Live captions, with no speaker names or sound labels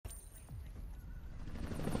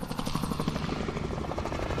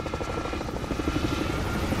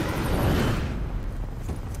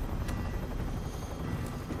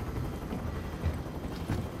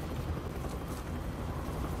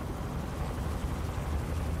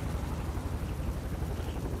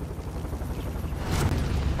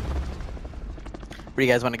Where do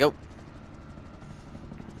you guys want to go?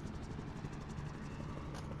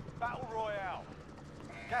 Battle Royale.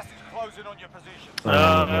 Gas is closing on your position.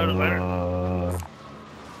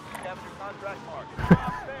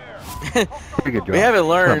 Pretty good job. We haven't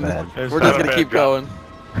learned. Not bad. We're just gonna keep going.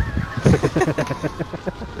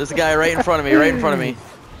 There's a guy right in front of me. Right in front of me.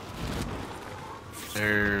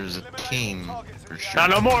 There's a team for sure. Not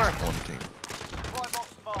no more. One team. Supply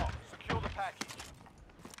box marked. Secure the package.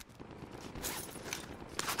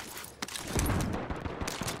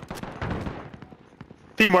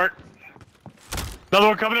 Teamwork. Another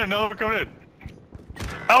one coming in. Another one coming in.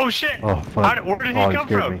 Oh shit! Oh, fuck. Where did he come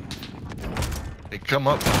scared from? me. They come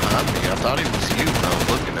up behind me. I thought he was you when I was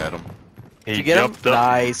looking at him. Did you get him? jumped up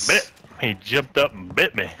Nice. and bit. He jumped up and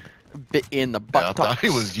bit me. Bit in the Yeah, I butt. thought he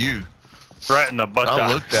was you. Right in the butt. I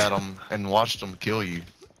looked at him and watched him kill you.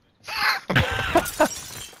 I'm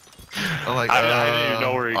like, I didn't even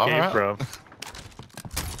know where he came alright. from.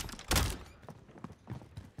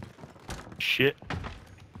 Shit.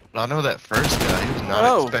 I know that first guy. He was not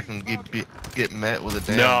Oh. expecting to get met with a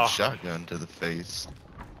damn No. shotgun to the face.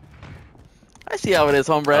 I see how it is,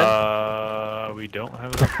 homebred. We don't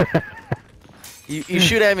have that. You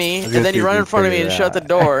shoot at me, I and guess then you you run in can front of me figure and it shut the out.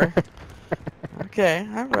 door. Okay,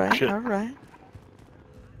 alright, Shit. alright.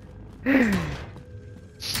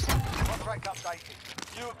 Contract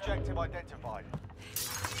updated. New objective identified.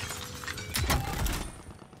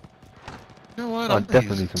 You know what? Oh, I'm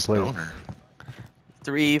definitely some players. stoner.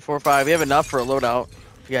 3, 4, 5. We have enough for a loadout.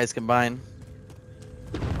 If you guys combine.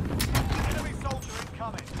 Enemy soldier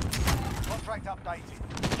incoming. Contract updated.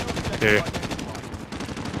 New objective Yeah. identified.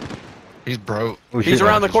 He's broke. Oh, He's shit.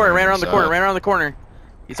 around the corner, ran around the corner, Inside. ran around the corner.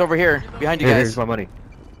 He's over here, behind you Hey, guys. here's my money.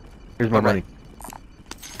 Here's my Alright. money.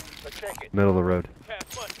 Middle of the road.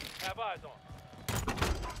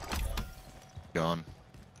 Gone.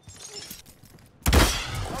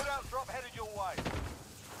 Loadout drop headed your way.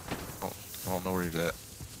 Oh, I don't know where he's at.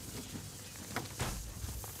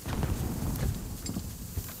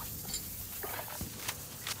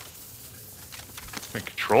 The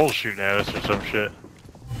control's shooting at us or some shit.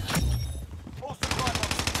 All supply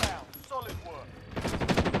boxes found. Solid work.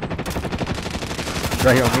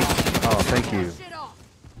 Right here on me. Oh, thank you.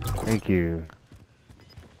 Thank you.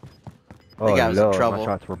 Oh, guy was in Lord, trouble. my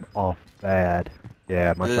shots were off bad.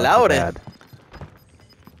 Yeah, my shots were Loaded. bad.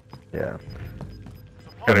 Yeah.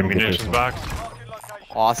 Got a Let me get munitions this one. box. Marking location.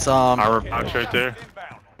 Awesome. Armor box right there.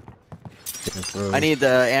 Inbound. Get this road. I need the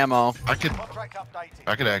ammo. I could Contract updated.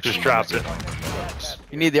 actually Just dropped use it.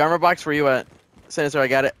 You need the armor box? Where you at? Sinister, I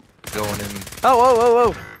got it. Going in. Oh, whoa,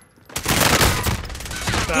 whoa, whoa.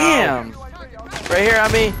 Damn. Right here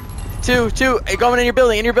on me. Two. Hey, going in your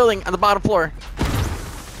building, on the bottom floor.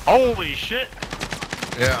 Holy shit!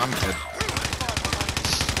 Yeah, I'm good.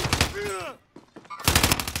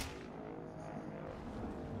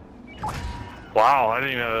 Wow, I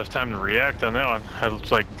didn't even have time to react on that one. I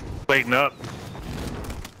was like waiting up.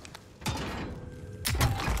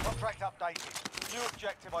 Contract updated. New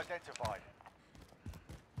objective identified.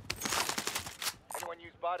 Anyone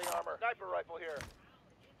use body armor? Sniper rifle here.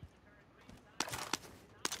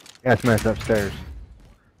 Gas mask upstairs.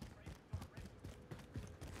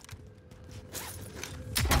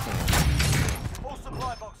 All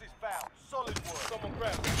supply boxes found. Solid work. Someone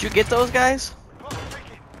grab. Did you get those guys? Clock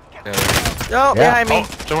ticking. Get Yeah. Oh, Yeah. behind me.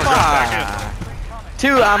 Oh, someone dropped back Fuck.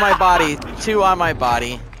 Two on my body. Two on my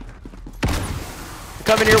body.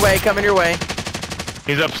 Coming your way. in.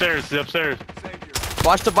 He's upstairs.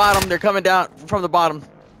 Watch the bottom. They're coming down from the bottom.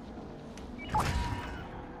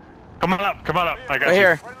 Come on up. I got Right you.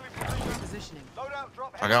 here. Friendly positioning. Loadout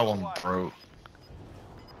drop I headed got your one way. broke.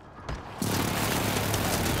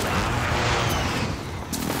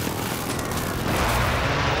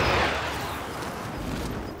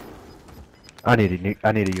 I need a UAV.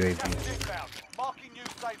 Gas is inbound. Marking new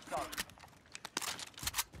safe zone.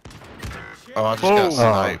 Oh, I just Whoa. got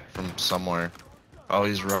sniped from somewhere. Oh,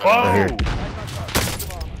 he's running. Whoa! Right here.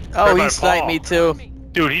 Oh, Right by he sniped Paul. me too.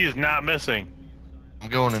 Dude, he is not missing. I'm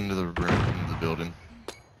going into the room, into the building.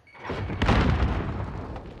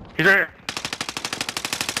 He's right here.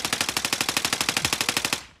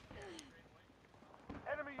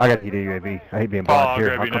 Enemy I got to get a UAV. I hate being Paul, blind. I'll Here,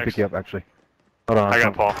 grab I'll you come next. pick you up, actually. Hold on. I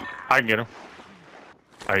got Paul. I can get him.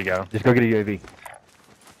 Oh, you got him. Just go get a UAV,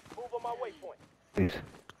 move on my waypoint. please.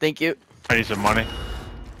 Thank you. I need some money.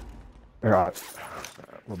 Alright.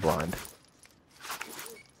 We're blind.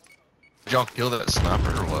 Did y'all kill that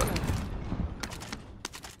sniper or what?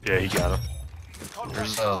 Yeah, he got him.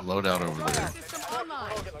 There's a loadout over there.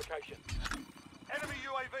 Target location. Enemy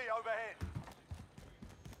UAV overhead.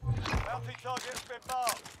 Bounty target has been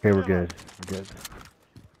marked. Okay, we're good. We're good.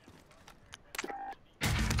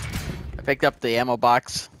 I picked up the ammo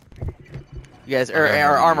box. You guys, or I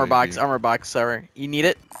got armor another box, UAV. armor box. Sorry, you need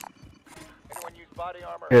it? Anyone use body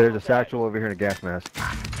armor? Hey, there's a satchel over here and a gas mask.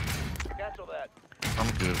 Cancel that. I'm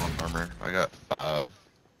good on armor. I got 5.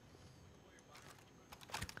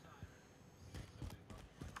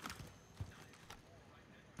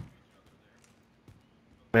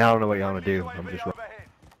 Man, I don't know what y'all want to do. I'm just overhead.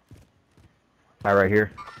 right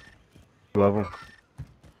here. 2 of them.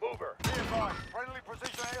 Mover. Be advised. Friendly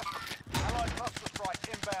precision air. Allied cluster strike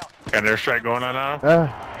inbound. Got an airstrike going on now.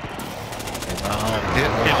 Hit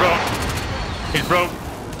He's broke.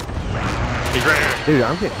 He's right here. Dude,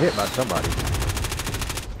 I'm getting hit by somebody.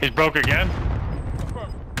 He's broke again.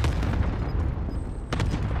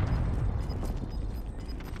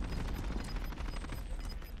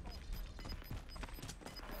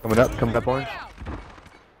 Coming up, orange.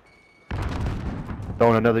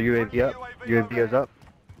 Throwing another UAV up. UAV is up.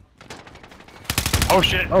 Oh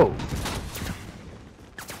shit. Oh,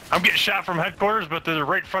 I'm getting shot from headquarters, but they're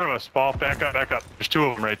right in front of us. Paul, back up, back up. There's 2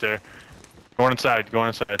 of them right there. Going inside, going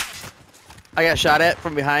inside. I got shot at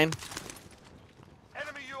from behind.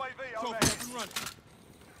 Enemy UAV overhead.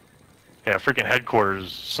 Yeah, freaking headquarters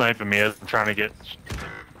is sniping me as I'm trying to get.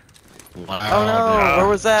 Wow, Oh no, dude. where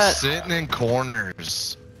was that? Sitting in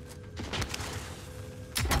corners.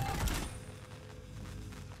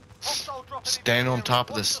 Hostile dropping into Stand on area. top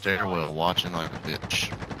of the Watch stairwell watching like a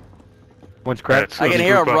bitch. one's cracked. I can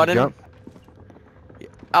hear him running. Jump.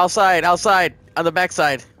 Outside, outside, on the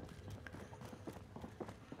backside.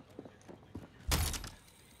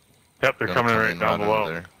 Yep, they're Got a coming right plane down right below.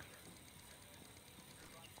 over there.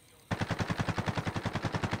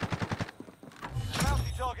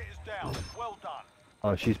 Bounty target is down. Well done.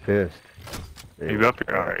 Oh, she's pissed. You up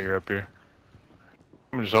here? Alright, you're up here.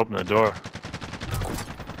 I'm just open the door.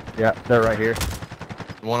 Yeah, they're right here.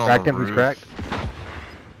 One on Cracked the him. Who's roof. cracked?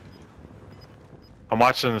 I'm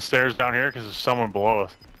watching the stairs down here because there's someone below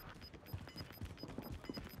us.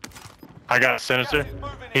 I got a Sinister.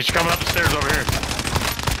 He's coming up the stairs over here.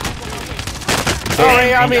 Oh,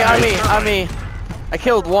 hey, on me. I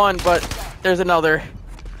killed one, but there's another.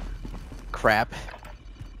 Crap.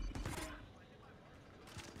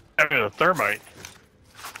 Having a thermite.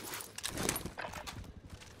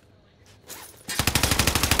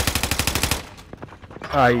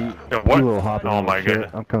 You what? little hopping. Oh little my shit.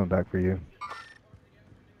 goodness. I'm coming back for you.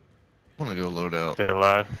 I'm gonna go load out. Stay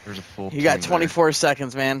alive. There's a full You got team there. 24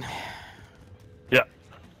 seconds, man. Yeah.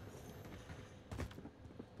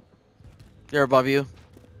 They're above you.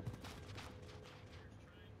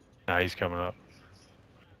 Nah, he's coming up.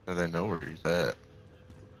 So they know where he's at.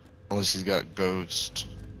 Unless he's got ghost.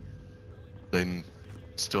 They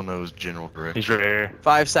still know his general direction. He's right here.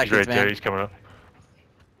 5 He's seconds, right man. there. He's coming up.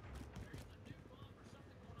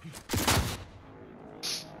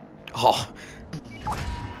 Oh,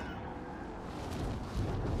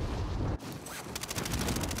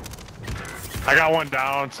 I got one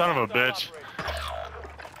down. Son of a bitch.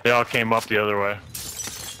 They all came up the other way.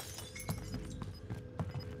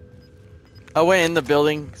 I went in the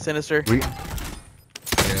building, Sinister. We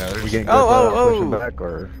Yeah, we getting Oh, good oh, pushing oh. back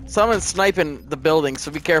or? Someone's sniping the building,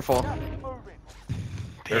 so be careful.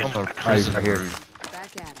 they're on the he's prison right here. roof.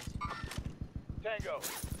 Back at it. Tango.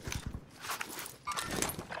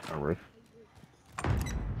 Our roof.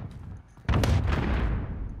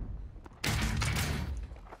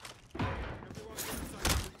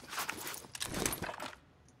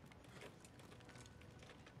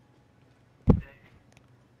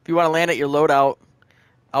 If you want to land at your loadout,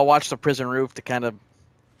 I'll watch the prison roof to kind of.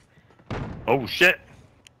 Oh shit.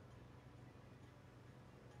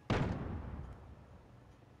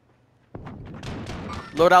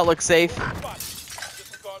 Loadout looks safe.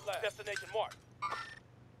 Disregard last. Destination marked.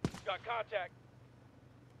 Got contact.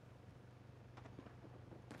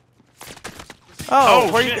 Oh,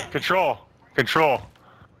 Oh where you? shit. Control. Control.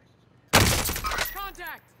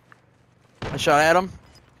 Contact! I shot at him.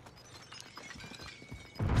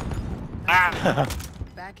 Ah.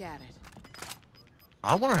 Back at it.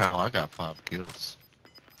 I wonder how I got 5 kills.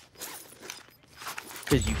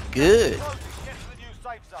 Cause you good. Closing. Get to the new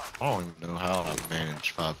safe zone. I don't even know how I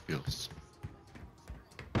managed 5 kills.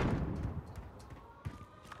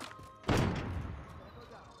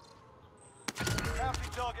 Bounty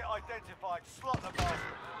target identified. Slot the bastard.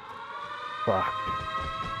 Fuck.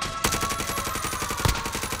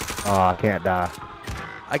 Oh, I can't die.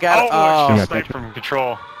 I got. Oh, I Oh, Yeah, sniped from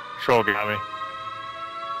control. Control got me.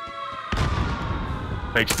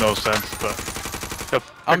 Makes no sense, but. Yep,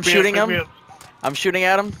 I'm pick me up, shooting pick him. me up. I'm shooting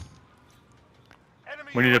at him. Enemy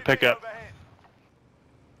We need to pick up.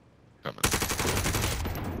 Coming.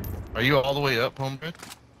 Are you all the way up, Homebred?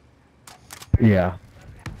 Yeah.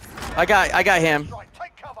 I got him.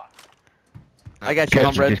 Take cover. I got you,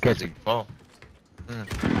 Catch him, Homebred. just catch him. Fall.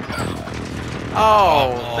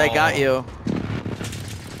 Oh, they got you.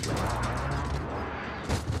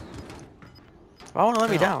 Why won't it let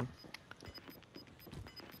me down?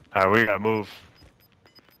 Alright, we gotta move.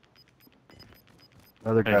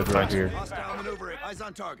 Other guys are up Thanks. here. Hostile maneuvering. Eyes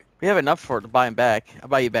on target. We have enough for it to buy him back. I'll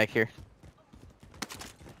buy you back here.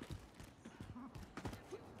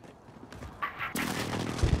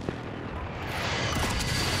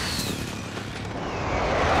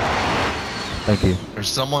 Thank you. There's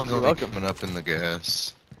someone You're gonna be welcome. coming up in the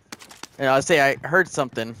gas. And I'll say I heard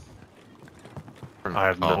something. I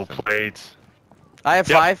have no Coffin. plates. I have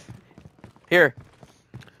Yep. 5. Here.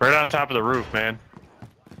 Right on top of the roof, man.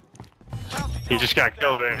 He just got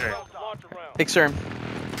killed in here. Bigsterm.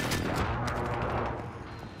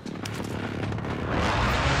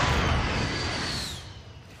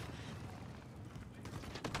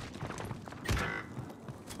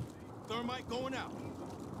 Thermite going out.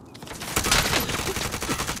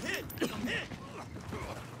 Hit. I'm hit.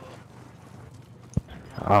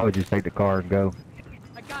 I would just take the car and go.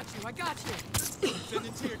 I got you. I got you.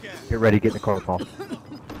 Sending tear gas. Get ready, get in the car, Paul.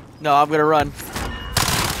 No, I'm gonna run.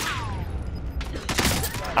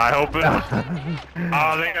 I hope it.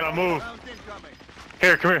 Oh, they gotta move. Round incoming.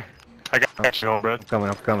 Here, come here. I got you, Homebred.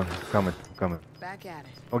 I'm coming. Back at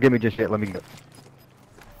it. Don't give me just yet, let me go.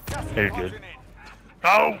 Here, good.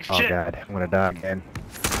 Oh, Oh shit. god, I'm gonna die again.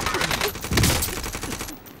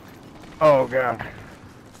 Oh god.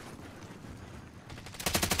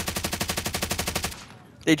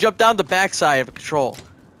 They jumped down the backside of control.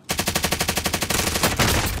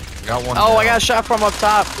 Got one. Oh, down. I got shot from up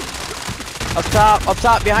top. Up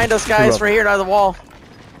top, behind us, guys, up. right here by the wall.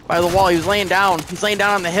 By the wall, he was laying down. He's laying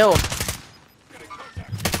down on the hill.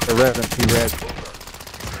 The red, he red.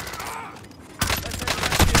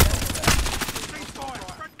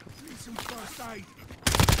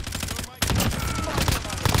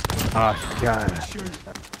 Oh god.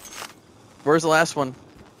 Where's the last one?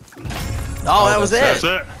 Oh, that was That's it.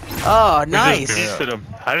 it. Oh, We nice. just beasted him.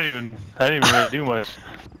 I didn't even really do much.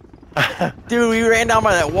 Dude, we ran down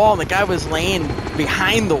by that wall and the guy was laying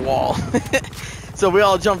behind the wall. So we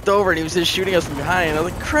all jumped over and he was just shooting us from behind. I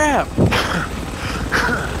was like, crap.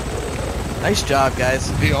 Nice job, guys.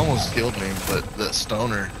 He almost killed me, but that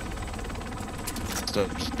stoner.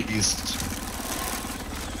 Beast.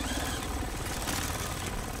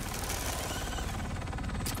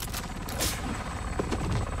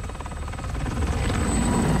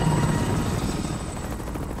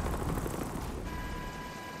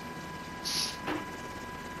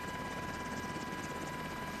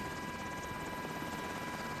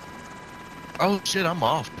 Oh shit, I'm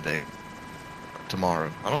off today.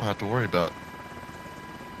 Tomorrow. I don't have to worry about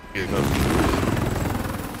getting up.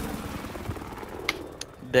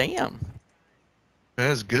 Damn.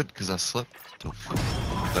 That's good because I slept till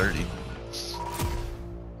 30.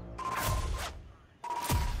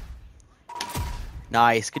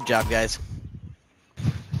 Nice. Good job, guys.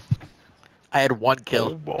 I had 1 kill.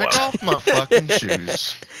 Oh, boy. Pick off my fucking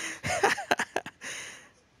shoes.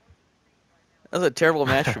 That was a terrible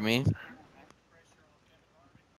match for me.